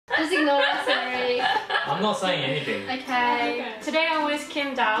Just ignore us, sorry. I'm not saying anything. Okay. Today I'm with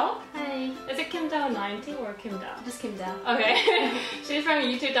KimDao. Hey. Is it KimDao 90 or KimDao? Just KimDao. Okay. She's from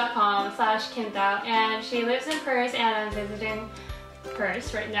youtube.com/KimDao and she lives in Perth and I'm visiting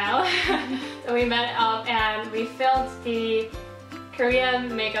Perth right now. So we met up and we filmed the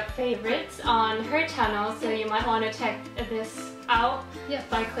Korean makeup favorites on her channel, so you might want to check this out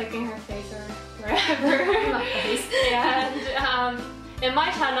by clicking her face or wherever. My face. And in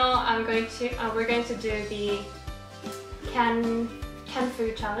my channel, we're going to do the Can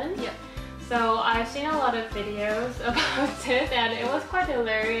Food Challenge. Yep. So I've seen a lot of videos about it, and it was quite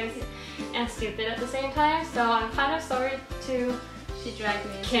hilarious and stupid at the same time. So I'm kind of sorry to She dragged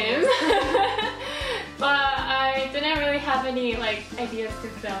me. Kim, but I didn't really have any ideas to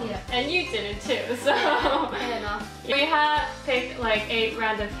film, and you didn't too. So Fair enough. we have picked 8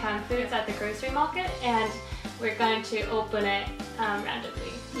 random canned foods at the grocery market, and we're going to open it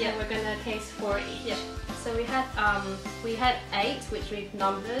randomly. Yeah, we're gonna taste 4 each. Yeah. So we had 8, which we've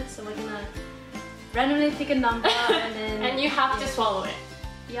numbered. So we're gonna randomly pick a number and then. And you have to swallow it.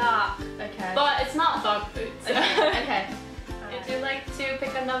 Yeah. Okay. But it's not dog food. So. Okay. Would you like to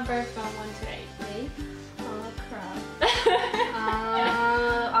pick a number from 1 to 8? Me? Oh crap.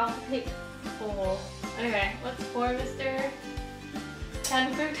 I'll pick 4. Okay. What's 4, Mr.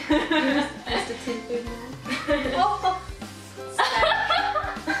 Canned Food? Mr. Tin Food Man.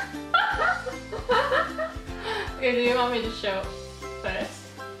 Okay, do you want me to show first?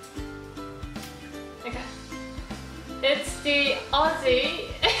 Okay. It's the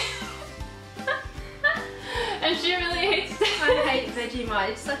Aussie. And she really hates it. I hate Vegemite.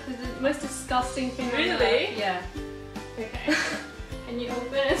 It's like the most disgusting thing. Really? Yeah. Okay. Can you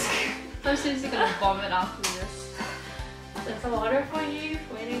open it? I'm seriously gonna vomit after this. There's a water for you,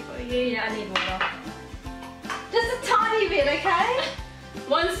 waiting for you. Yeah, I need water. Just a tiny bit, okay?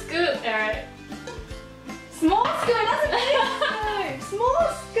 1 scoop, alright. Small scoop, that's a big scoop. Small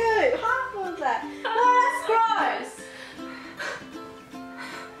scoop, half of that. No, that's gross.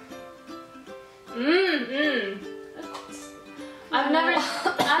 I've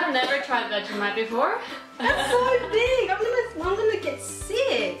never tried Vegemite before. That's so big. I'm gonna get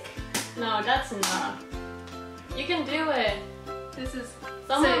sick. No, that's enough. You can do it. This is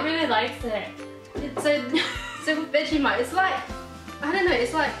someone really likes it. It's so with Vegemite, it's like I don't know.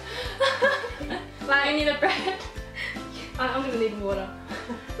 It's like you need a bread. I'm gonna need water.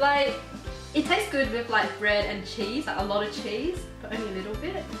 Like it tastes good with bread and cheese, a lot of cheese, but only a little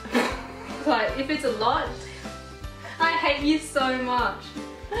bit. If it's a lot, I hate you so much.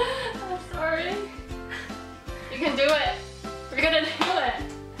 I'm sorry. You can do it. We're gonna do it.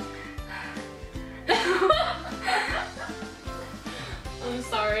 I'm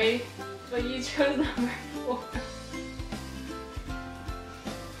sorry, but you chose number 4.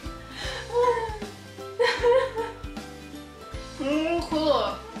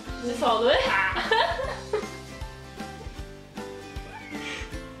 Cool. Just swallow it.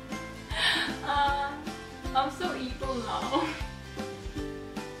 I'm so evil now.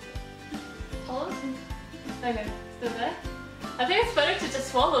 Swallow? Okay, still there? I think it's better to just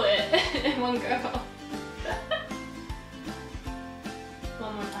swallow it in one go.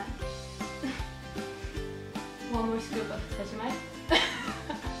 One more time. 1 more scoop of Vegemite.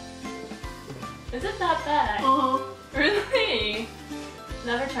 Is it that bad? Really?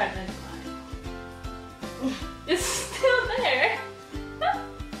 Never tried Vegemite. It's still there.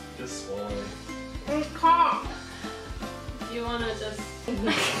 Just swallow it. I can't. Do you wanna just...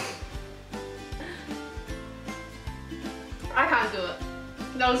 I can't do it.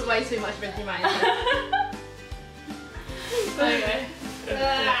 That was way too much Vegemite. Okay.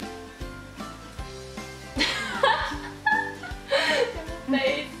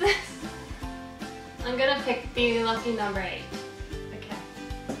 I'm gonna pick the lucky number 8. Okay.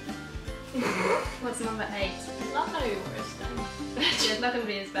 What's number 8? It's not gonna be worse then. Yeah, it's not gonna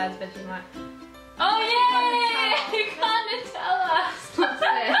be as bad as Vegemite. Oh yay! You can't tell us!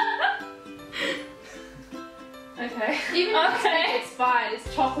 Okay. Even if it's fake, it's fine. It's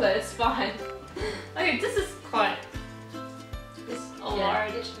chocolate, it's fine. Okay, this is quite a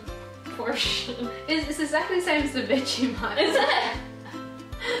large portion. It's exactly the same as the Vegemite. Is it?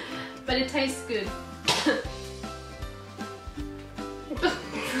 But it tastes good.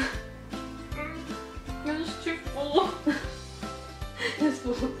 It's too full. It's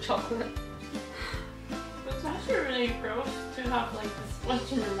full of chocolate. It's actually really gross to have this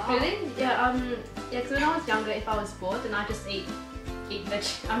much in your mouth. Really? Yeah. Because when I was younger, if I was bored, then I just eat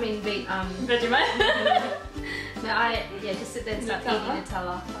Vegemite. No, just sit there and start eating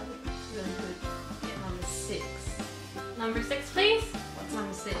Nutella. Really good. Get number 6. Number 6, please. What's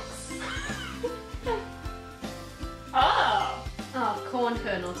number 6?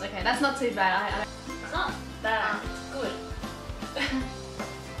 kernels. Okay, that's not too bad. It's not bad. It's good.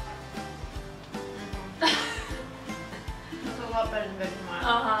 It's a lot better than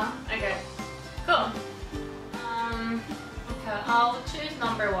Vegemite. Okay. Cool. Okay, I'll choose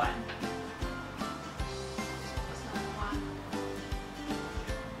number 1. What's number 1?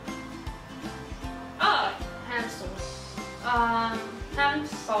 Oh, Ham sauce. ham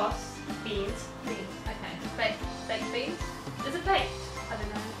sauce, beans. Beans. Okay. Baked beans? Is it baked? I don't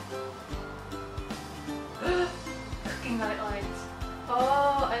know. Cooking guidelines.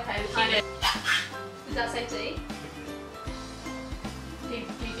 Oh, okay. Heated. Is that safe to eat? Do you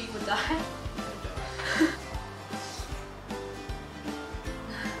think we'll die?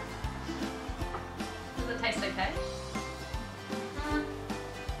 Does it taste okay?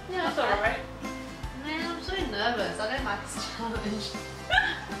 Yeah, that's alright. Man, I'm so nervous. I don't like this challenge.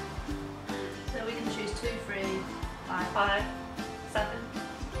 So we can choose 2, 3, 5. 5, 7,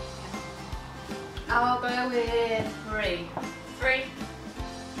 I'll go with 3. 3.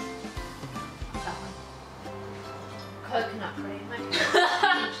 That one. Coconut cream.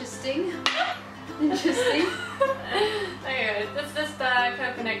 Okay. Interesting. Interesting. Okay, this is the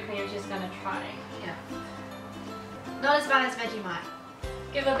coconut cream she's gonna try. Yeah. Not as bad as Vegemite.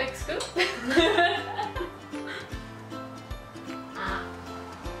 Give a big scoop.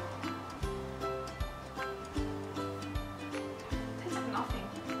 Tastes like nothing.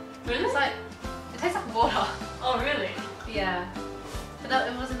 Really? It's like, it tastes like water. Oh, really? Yeah. But that,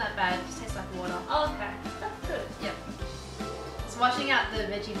 it wasn't that bad, it just tastes like water. Oh, okay. That's good. Yep. It's washing out the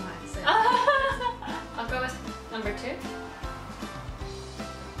Vegemite. So. I'll go with number 2. Is it?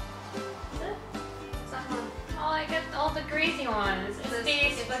 It's that one. Oh, I get all the greasy ones. It's The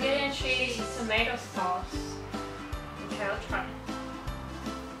the spaghetti and cheese tomato sauce. Okay, I'll try.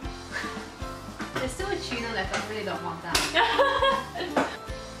 There's still a tuna left, I really don't want that.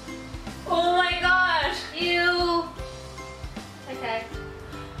 Oh my gosh! Ew! Okay.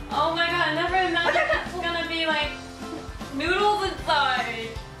 Oh my god, I never imagined it's gonna be like noodles inside.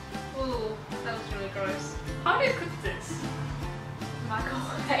 Ooh, that was really gross. How do you cook this? You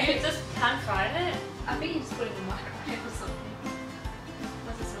Microwave. just pan fry it? I think you just put it in the microwave or something.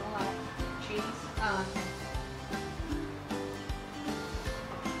 What's it smell like? Cheese? Oh, okay.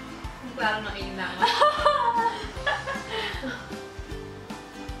 I'm glad I'm not eating that one.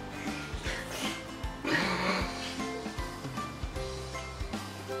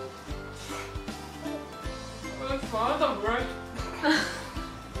 It's not the worst.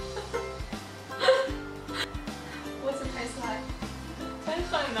 What's it taste like?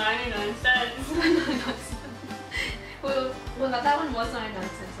 Tastes like 99 cents. well, that one was 99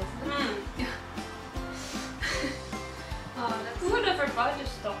 cents, wasn't it? Oh, that's... Who would ever buy this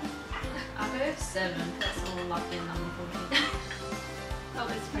stuff? I'll go 7. That's all lucky number for me. Oh,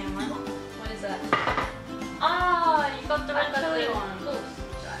 it's plain lemon. What is that? Ah, you got the red I got chili the- one. Ooh,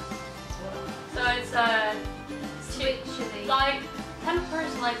 right. So it's Sweet chili. like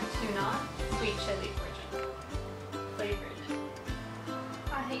tempers like tuna, sweet chili version, flavored.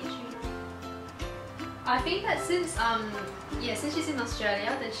 I hate tuna. I think that since since she's in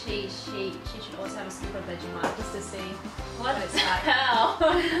Australia, that she should also have a scoop of Vegemite just to see what it's like. Hell.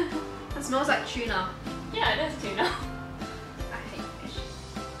 It smells like tuna. Yeah, it is tuna. I hate fish.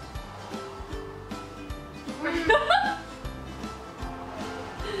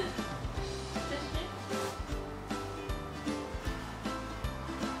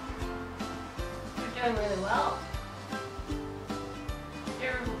 You're doing really well.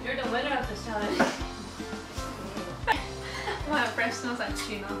 You're the winner of this challenge. My breath smells like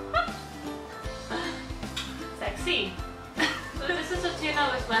tuna. Sexy. So this is a tuna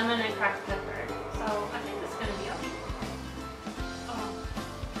with lemon and cracked pepper. So I think it's gonna be yummy. Oh.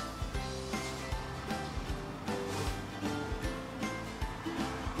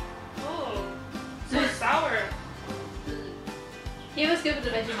 Oh, so sour. Give a scoop of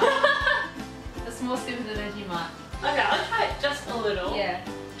the Vegemite. A small scoop of the Vegemite. Okay, I'll try it just a little. Yeah.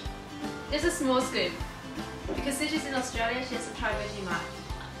 Just a small scoop. Because since she's in Australia, she has to try Vegemite.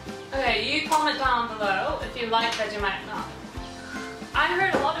 Okay, you comment down below if you like Vegemite or not. I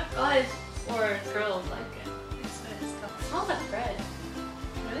heard a lot of guys or girls like it. It's so disgusting. It smells like bread.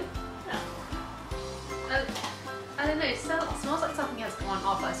 Really? Yeah. I don't know, it smells like something has gone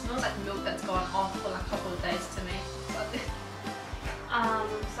off. Like, it smells like milk that's gone off for like a couple of days to me.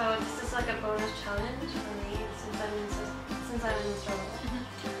 So this is like a bonus challenge for me since I'm in Australia.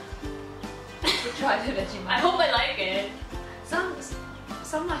 We'll try the Vegemite. I hope I like it. Some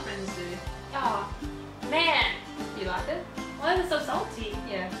of my friends do. Oh, man. You like it? Why is it so salty?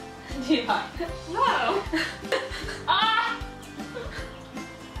 Yeah. Do you like it? No. Ah!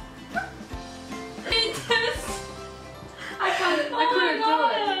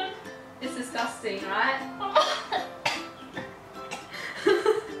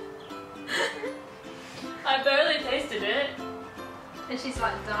 she's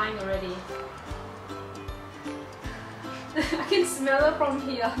like dying already. I can smell her from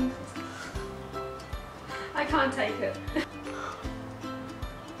here. I can't take it.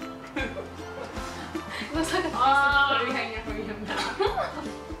 It looks like a piece of food hanging out from your mouth.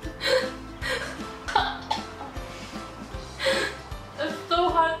 It's so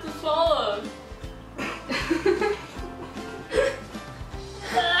hard to swallow.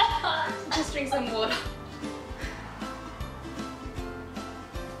 Just drink some water.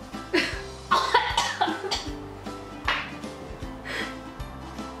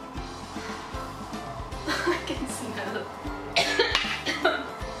 I can smell it.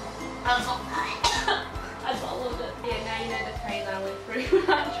 I swallowed it. Yeah, now you know the pain I went through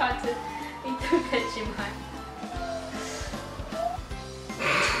when I tried to eat the Vegemite.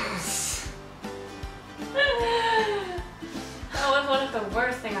 That was one of the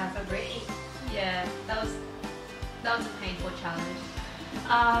worst things I've ever eaten. Yeah, that was a painful challenge.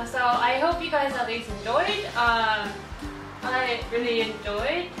 So I hope you guys at least enjoyed. I really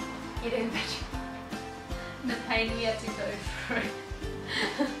enjoyed eating Vegemite. The pain we had to go through.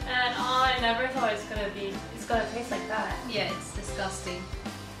 And I never thought it's gonna taste like that. Yeah, it's disgusting.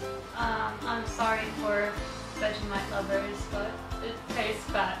 I'm sorry for Vegemite lovers, but it tastes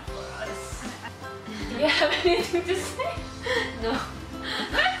bad for us. Do you have anything to say? No.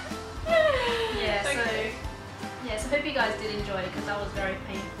 Yeah, Okay. so hope you guys did enjoy it because that was very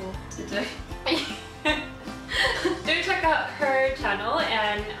painful to do. Do check out her channel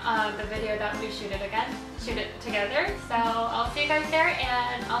and the video that we shoot it together. So I'll see you guys there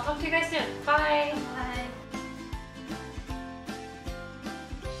and I'll talk to you guys soon. Bye! Bye.